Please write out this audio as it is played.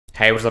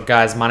Hey, what's up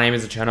guys? My name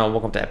is Cherno and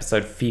welcome to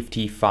episode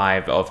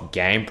 55 of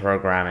Game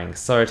Programming.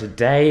 So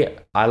today,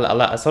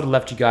 I sort of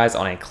left you guys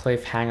on a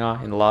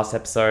cliffhanger in the last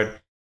episode,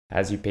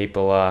 as you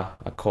people are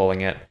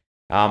calling it.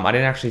 I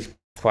didn't actually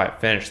quite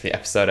finish the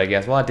episode, I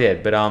guess. Well, I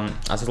did, but I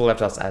sort of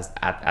left us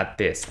at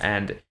this,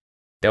 and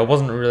the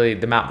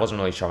map wasn't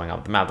really showing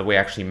up. The map that we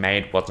actually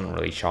made wasn't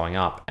really showing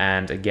up.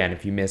 And again,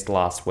 if you missed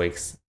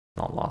if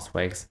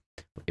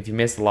you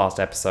missed the last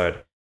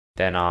episode,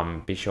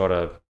 then be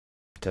sure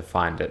to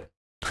find it.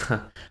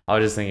 I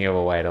was just thinking of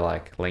a way to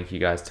like link you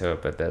guys to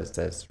it, but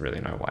there's really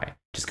no way.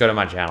 Just go to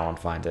my channel and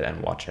find it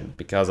and watch it,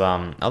 because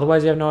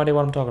otherwise you have no idea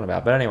what I'm talking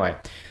about. But anyway,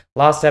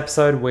 last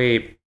episode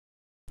we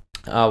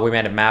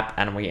made a map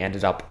and we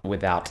ended up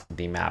without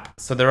the map.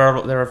 So there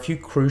are a few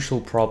crucial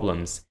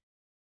problems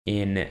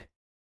in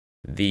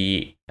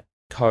the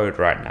code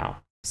right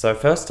now. So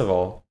first of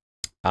all,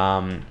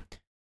 I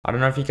don't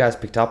know if you guys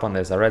picked up on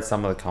this. I read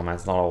some of the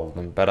comments, not all of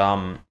them, but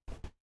I'm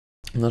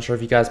not sure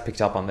if you guys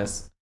picked up on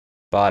this,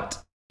 but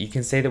you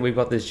can see that we've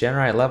got this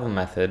generate level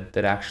method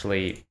that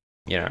actually,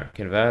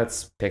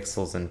 converts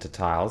pixels into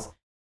tiles,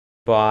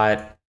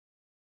 but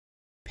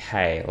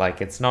hey,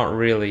 like it's not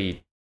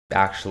really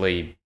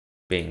actually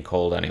being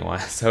called anywhere.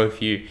 So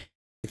if you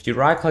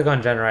right click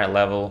on generate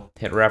level,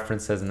 hit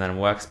references and then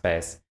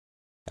workspace,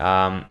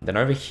 then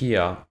over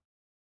here,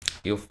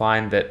 you'll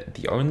find that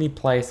the only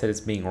place that is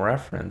being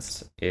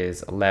referenced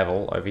is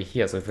level over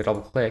here. So if we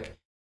double click,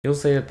 you'll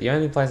see that the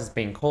only place it's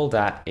being called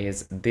at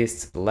is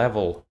this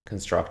level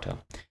constructor.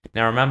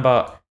 Now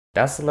remember,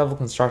 that's the level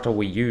constructor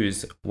we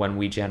use when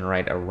we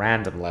generate a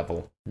random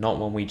level, not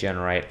when we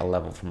generate a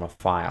level from a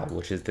file,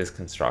 which is this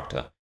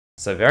constructor.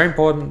 So very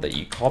important that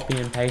you copy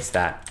and paste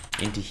that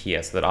into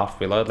here, so that after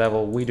we load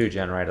level, we do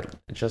generate it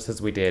just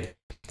as we did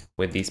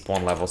with the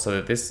spawn level,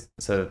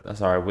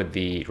 with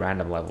the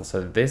random level.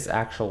 So this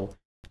actual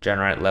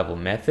generate level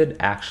method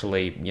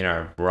actually,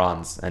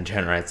 runs and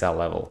generates our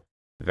level.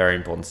 Very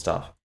important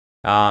stuff.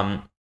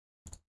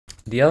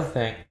 The other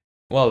thing,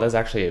 well, there's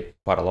actually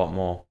quite a lot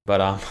more, but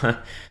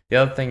the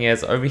other thing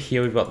is over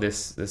here we've got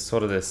this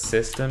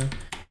system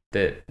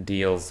that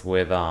deals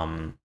with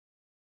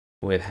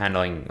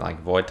handling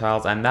like void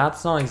tiles, and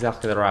that's not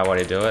exactly the right way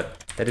to do it.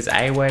 That is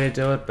a way to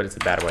do it, but it's a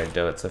bad way to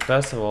do it. So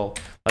first of all,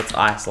 let's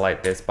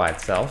isolate this by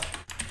itself.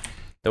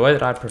 The way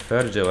that I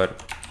prefer to do it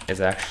is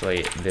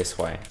actually this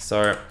way.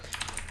 So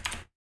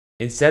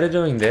instead of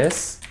doing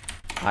this,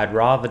 I'd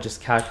rather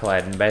just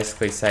calculate and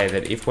basically say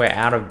that if we're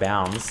out of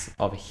bounds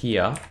of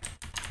here,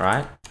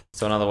 right?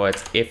 So in other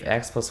words, if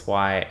x plus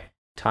y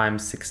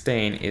times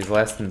 16 is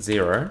less than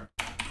 0,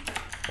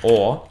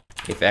 or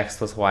if x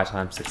plus y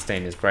times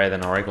 16 is greater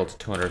than or equal to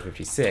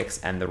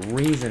 256, and the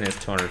reason is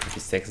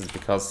 256 is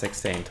because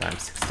 16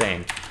 times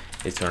 16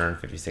 is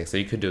 256. So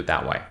you could do it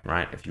that way,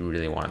 right? If you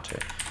really wanted to.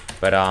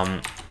 But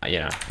I'm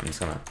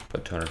just gonna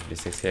put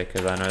 256 here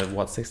because I know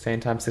what 16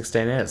 times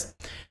 16 is.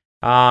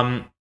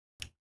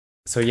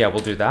 So yeah, we'll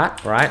do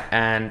that, right?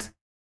 And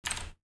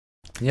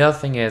the other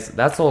thing is,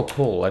 that's all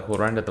cool, like we'll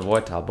render the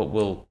void tile, but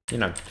we'll,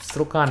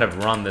 still kind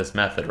of run this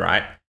method,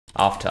 right?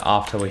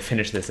 After we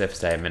finish this if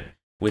statement,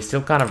 we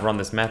still kind of run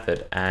this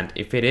method, and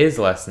if it is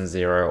less than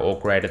 0 or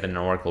greater than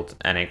or equal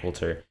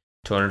to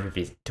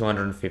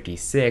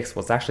 256,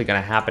 what's actually going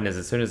to happen is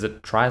as soon as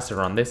it tries to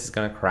run this, it's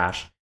going to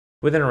crash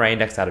with an array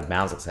index out of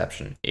bounds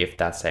exception, if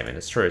that statement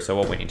is true. So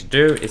what we need to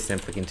do is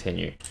simply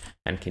continue,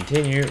 and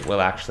continue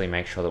will actually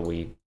make sure that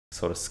we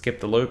sort of skip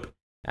the loop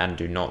and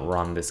do not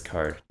run this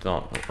code, do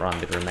not run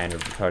the remainder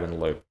of the code in the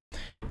loop.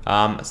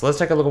 So let's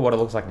take a look at what it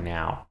looks like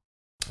now.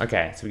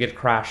 Okay, so we get a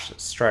crash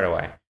straight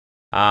away.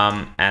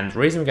 And the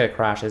reason we get a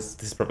crash is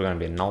this is probably going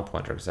to be a null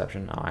pointer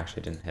exception. Oh, I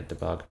actually didn't hit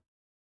debug.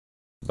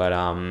 But,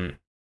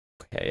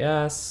 okay,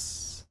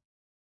 yes.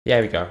 Yeah,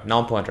 here we go,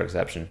 null pointer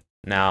exception.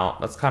 Now,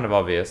 that's kind of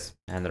obvious,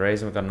 and the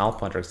reason we've got a null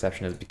pointer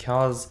exception is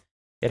because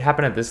it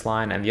happened at this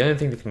line, and the only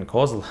thing that can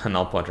cause a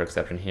null pointer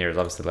exception here is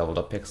obviously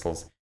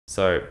level.pixels.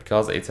 So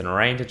because it's an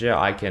array integer,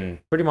 I can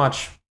pretty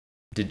much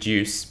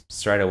deduce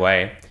straight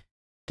away.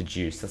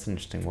 Deduce, that's an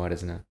interesting word,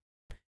 isn't it?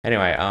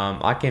 Anyway,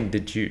 I can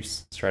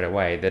deduce straight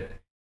away that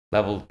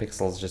level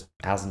pixels just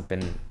hasn't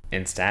been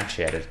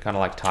instantiated, kind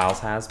of like tiles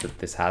has, but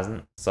this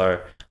hasn't.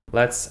 So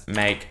let's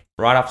make,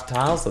 right after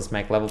tiles, let's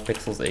make level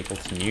pixels equal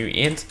to new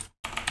int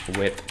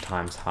width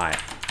times height.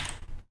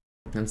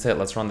 That's it,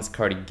 let's run this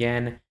code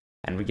again,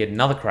 and we get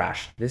another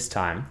crash. This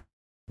time,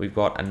 we've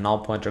got a null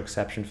pointer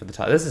exception for the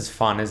tile. This is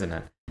fun, isn't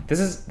it? This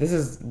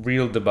is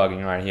real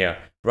debugging right here.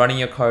 Running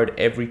your code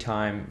every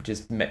time,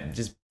 just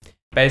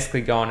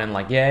basically going in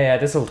like, yeah,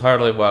 this will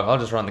totally work. I'll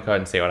just run the code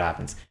and see what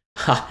happens.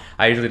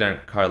 I usually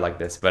don't code like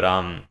this, but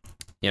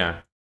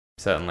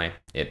certainly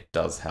it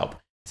does help.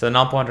 So the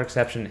null pointer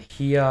exception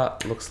here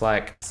looks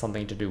like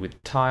something to do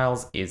with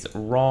tiles is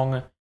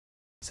wrong.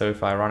 So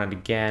if I run it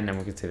again, and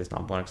we can see this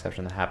null pointer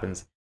exception that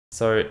happens.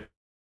 So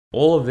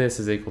all of this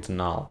is equal to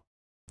null,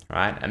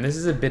 right? And this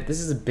is a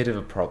bit of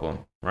a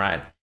problem,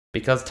 right?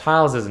 Because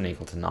tiles isn't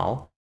equal to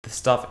null, the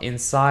stuff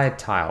inside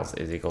tiles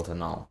is equal to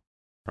null,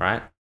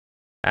 right?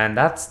 And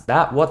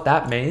what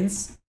that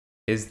means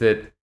is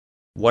that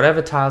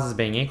whatever tiles is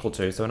being equal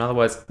to. So in other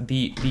words,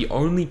 the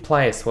only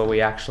place where we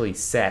actually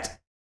set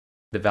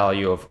the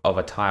value of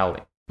a tile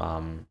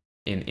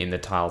in the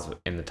tiles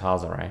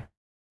array.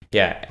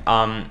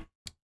 Yeah.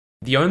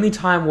 The only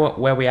time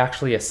where we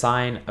actually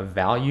assign a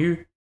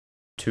value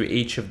to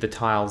each of the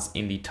tiles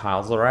in the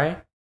tiles array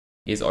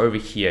is over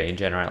here in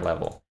generate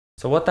level.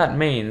 So what that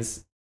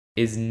means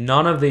is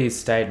none of these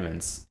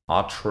statements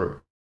are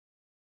true.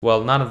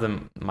 Well, none of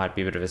them might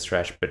be a bit of a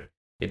stretch, but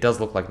it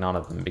does look like none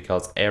of them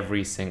because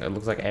it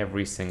looks like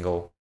every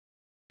single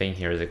thing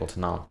here is equal to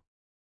null.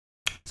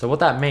 So what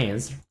that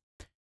means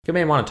could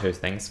mean one of two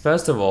things.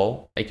 First of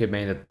all, it could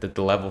mean that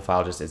the level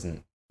file just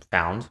isn't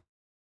found,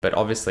 but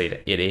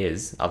obviously it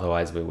is,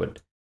 otherwise we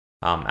would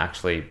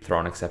actually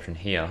throw an exception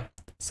here.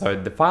 So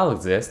the file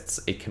exists,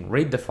 it can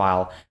read the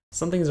file,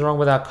 something's wrong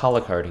with our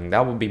color coding.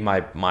 That would be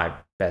my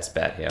best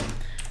bet here.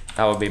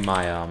 That would be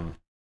my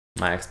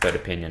my expert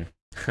opinion.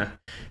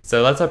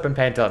 So let's open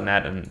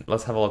paint.net and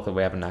let's have a look that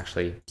we haven't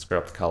actually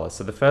screwed up the colors.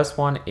 So the first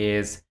one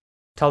is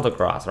tile the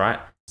grass, right?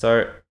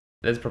 So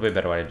there's probably a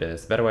better way to do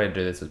this. The better way to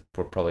do this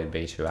would probably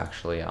be to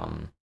actually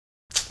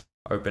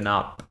open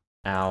up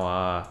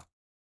our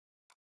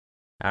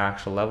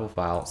actual level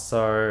file.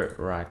 So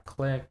right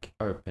click,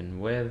 open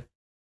with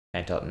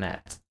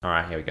paint.net. All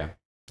right, here we go.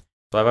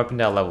 So I've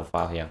opened our level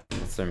file here.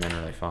 Let's zoom in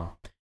really far.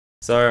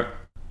 So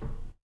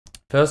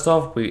first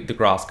off, the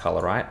grass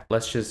color, right?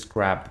 Let's just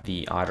grab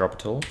the eyedropper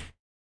tool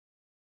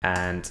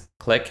and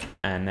click,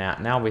 and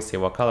now we see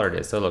what color it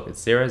is. So look,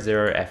 it's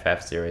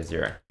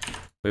 00FF00.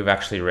 We've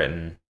actually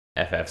written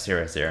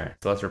FF00,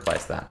 so let's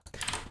replace that.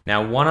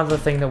 Now, one other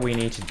thing that we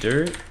need to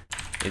do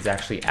is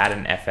actually add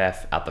an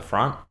FF at the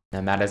front,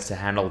 and that is to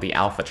handle the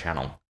alpha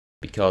channel,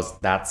 because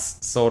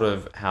that's sort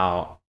of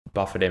how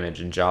buffered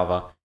image in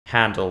Java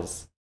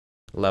handles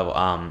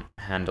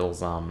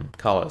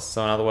colors.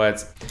 So in other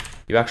words,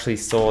 you actually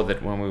saw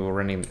that when we were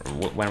rendering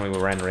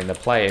the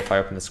player, if I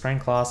open the screen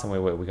class and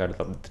we go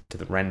to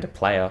the render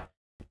player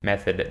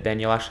method, then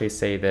you'll actually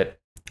see that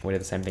we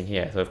did the same thing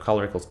here. So if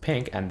color equals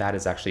pink, and that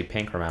is actually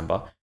pink,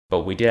 remember,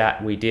 but we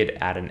did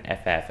add an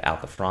FF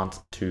out the front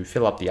to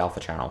fill up the alpha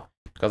channel,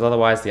 because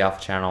otherwise the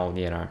alpha channel,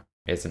 you know,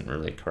 isn't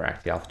really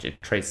correct. The alpha,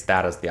 it treats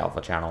that as the alpha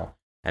channel,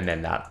 and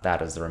then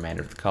that is the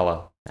remainder of the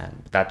color,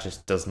 and that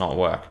just does not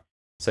work.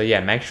 So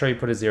yeah, make sure you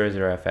put a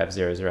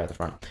 00FF00 at the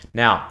front.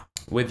 Now,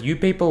 with you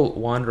people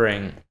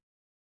wondering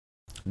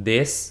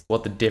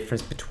what the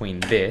difference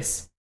between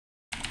this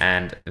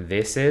and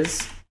this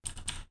is,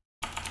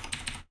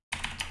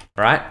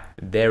 right?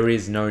 There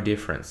is no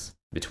difference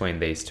between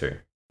these two,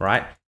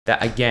 right?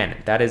 That again,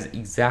 that is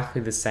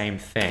exactly the same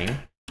thing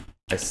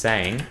as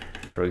saying,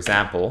 for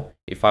example,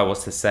 if I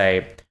was to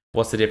say,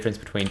 what's the difference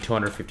between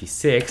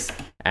 256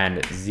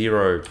 and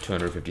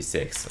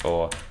 256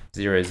 or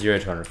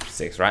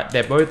 256, right?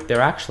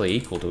 They're actually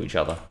equal to each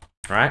other,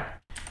 right?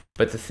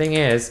 But the thing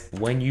is,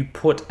 when you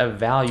put a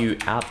value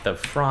out the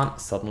front,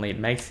 suddenly it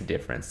makes a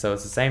difference. So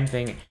it's the same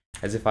thing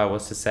as if I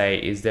was to say,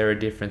 is there a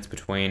difference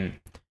between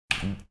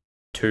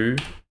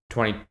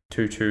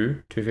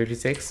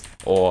 256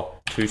 or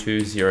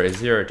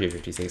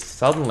 256?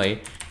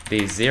 Suddenly,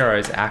 these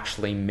zeros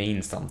actually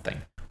mean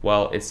something.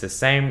 Well, it's the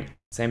same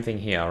thing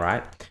here,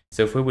 right?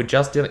 So if we would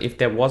just if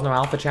there was no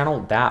alpha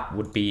channel, that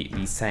would be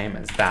the same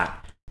as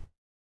that,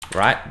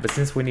 right? But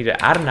since we need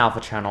to add an alpha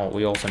channel,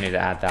 we also need to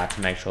add that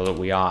to make sure that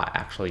we are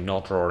actually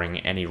not drawing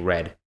any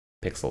red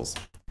pixels.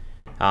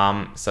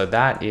 So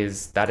that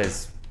is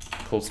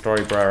cool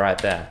story, bro, right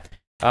there.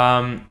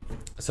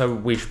 So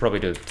we should probably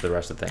do the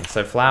rest of the things.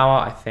 So flower,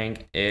 I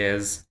think,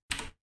 is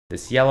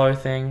this yellow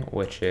thing,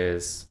 which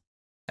is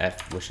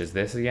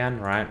this again,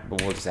 right?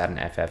 But we'll just add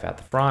an FF at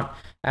the front,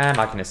 and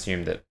I can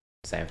assume that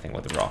same thing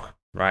with the rock,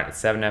 right?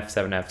 It's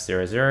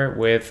 7F7F00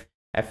 with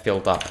a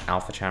filled up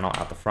alpha channel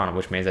at the front,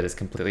 which means that it's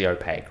completely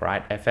opaque,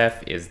 right?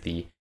 FF is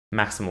the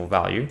maximal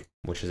value,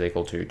 which is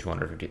equal to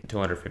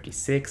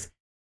 256,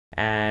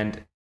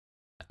 and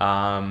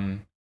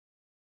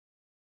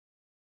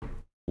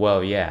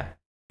well, yeah.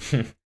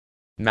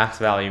 Max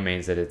value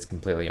means that it's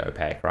completely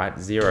opaque, right?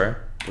 0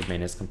 would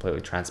mean it's completely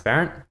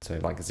transparent, so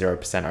like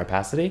 0%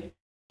 opacity.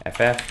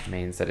 FF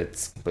means that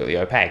it's completely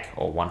opaque,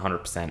 or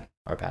 100%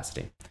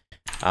 opacity.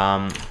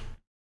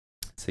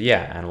 So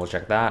yeah, and we'll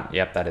check that.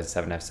 Yep, that is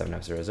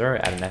 7F7F00.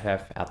 Add an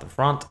FF at the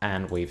front,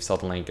 and we've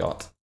suddenly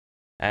got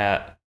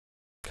a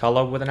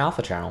color with an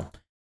alpha channel.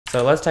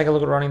 So let's take a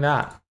look at running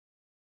that.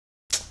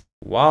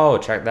 Whoa,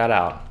 check that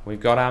out. We've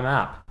got our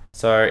map.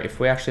 So if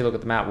we actually look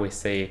at the map, we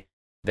see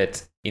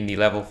that in the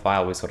level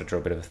file, we sort of drew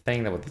a bit of a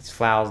thing there with these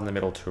flowers in the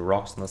middle, 2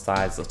 rocks on the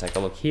sides. Let's take a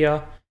look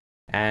here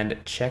and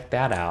check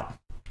that out.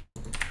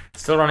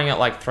 Still running at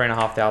like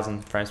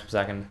 3,500 frames per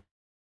second.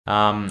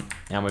 And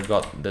we've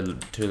got the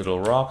 2 little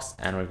rocks,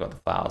 and we've got the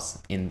flowers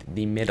in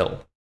the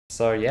middle.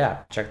 So yeah,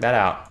 check that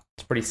out.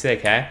 It's pretty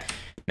sick, hey?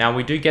 Now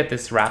we do get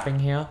this wrapping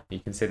here. You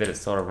can see that it's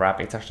sort of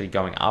wrapping. It's actually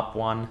going up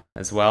one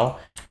as well.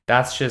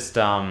 That's just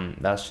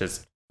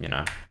you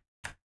know,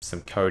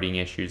 some coding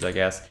issues, I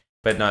guess.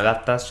 But no,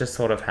 that's just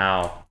sort of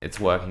how it's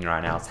working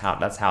right now.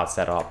 That's how it's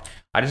set up.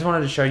 I just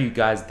wanted to show you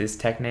guys this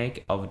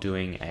technique of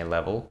doing a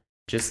level.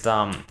 Just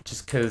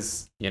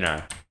because, you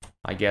know,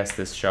 I guess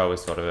this show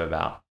is sort of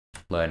about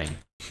learning.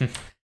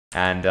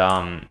 And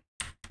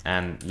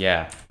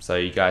yeah, so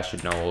you guys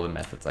should know all the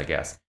methods, I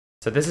guess.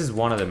 So this is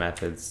one of the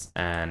methods,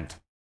 and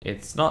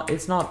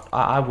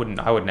I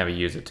would never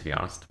use it, to be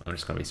honest. I'm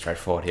just gonna be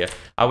straightforward here.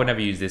 I would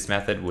never use this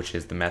method, which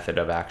is the method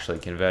of actually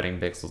converting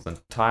pixels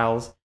into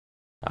tiles.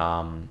 Where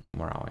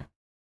are we?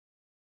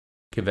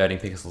 Converting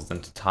pixels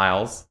into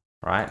tiles,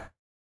 right?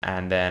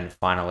 And then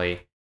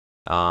finally,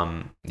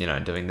 you know,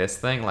 doing this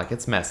thing. Like,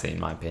 it's messy in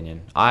my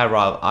opinion. I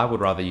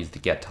would rather use the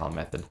get tile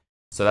method.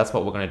 So that's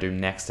what we're gonna do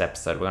next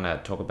episode. We're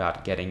gonna talk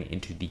about getting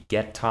into the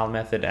get tile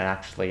method and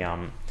actually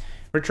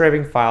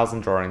retrieving files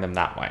and drawing them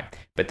that way.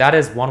 But that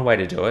is one way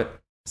to do it.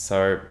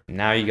 So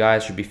now you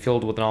guys should be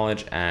filled with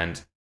knowledge,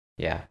 and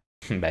yeah,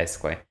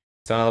 basically.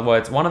 So in other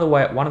words, one of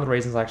the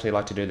reasons I actually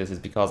like to do this is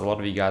because a lot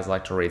of you guys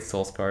like to read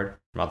source code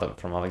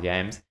from other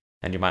games,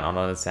 and you might not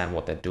understand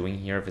what they're doing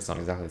here if it's not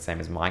exactly the same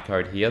as my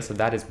code here. So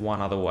that is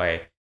one other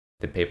way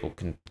that people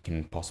can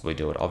possibly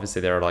do it.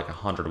 Obviously, there are like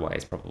 100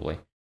 ways probably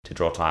to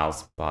draw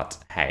tiles, but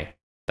hey,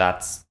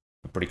 that's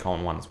a pretty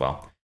common one as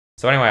well.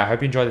 So anyway, I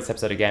hope you enjoyed this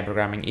episode of Game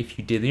Programming. If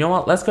you did, you know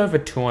what? Let's go for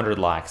 200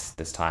 likes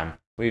this time.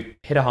 We've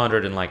hit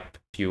 100 in like a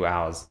few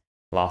hours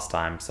last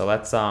time. So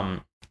let's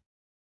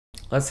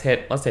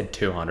hit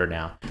 200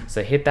 now.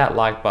 So hit that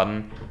like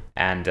button,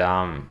 and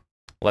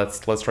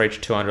let's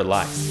reach 200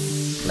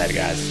 likes. Later,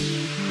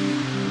 guys.